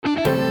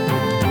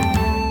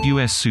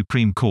U.S.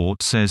 Supreme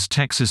Court says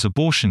Texas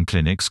abortion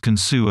clinics can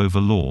sue over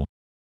law.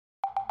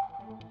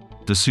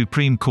 The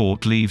Supreme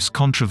Court leaves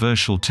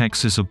controversial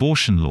Texas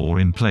abortion law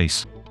in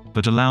place,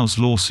 but allows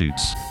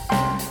lawsuits.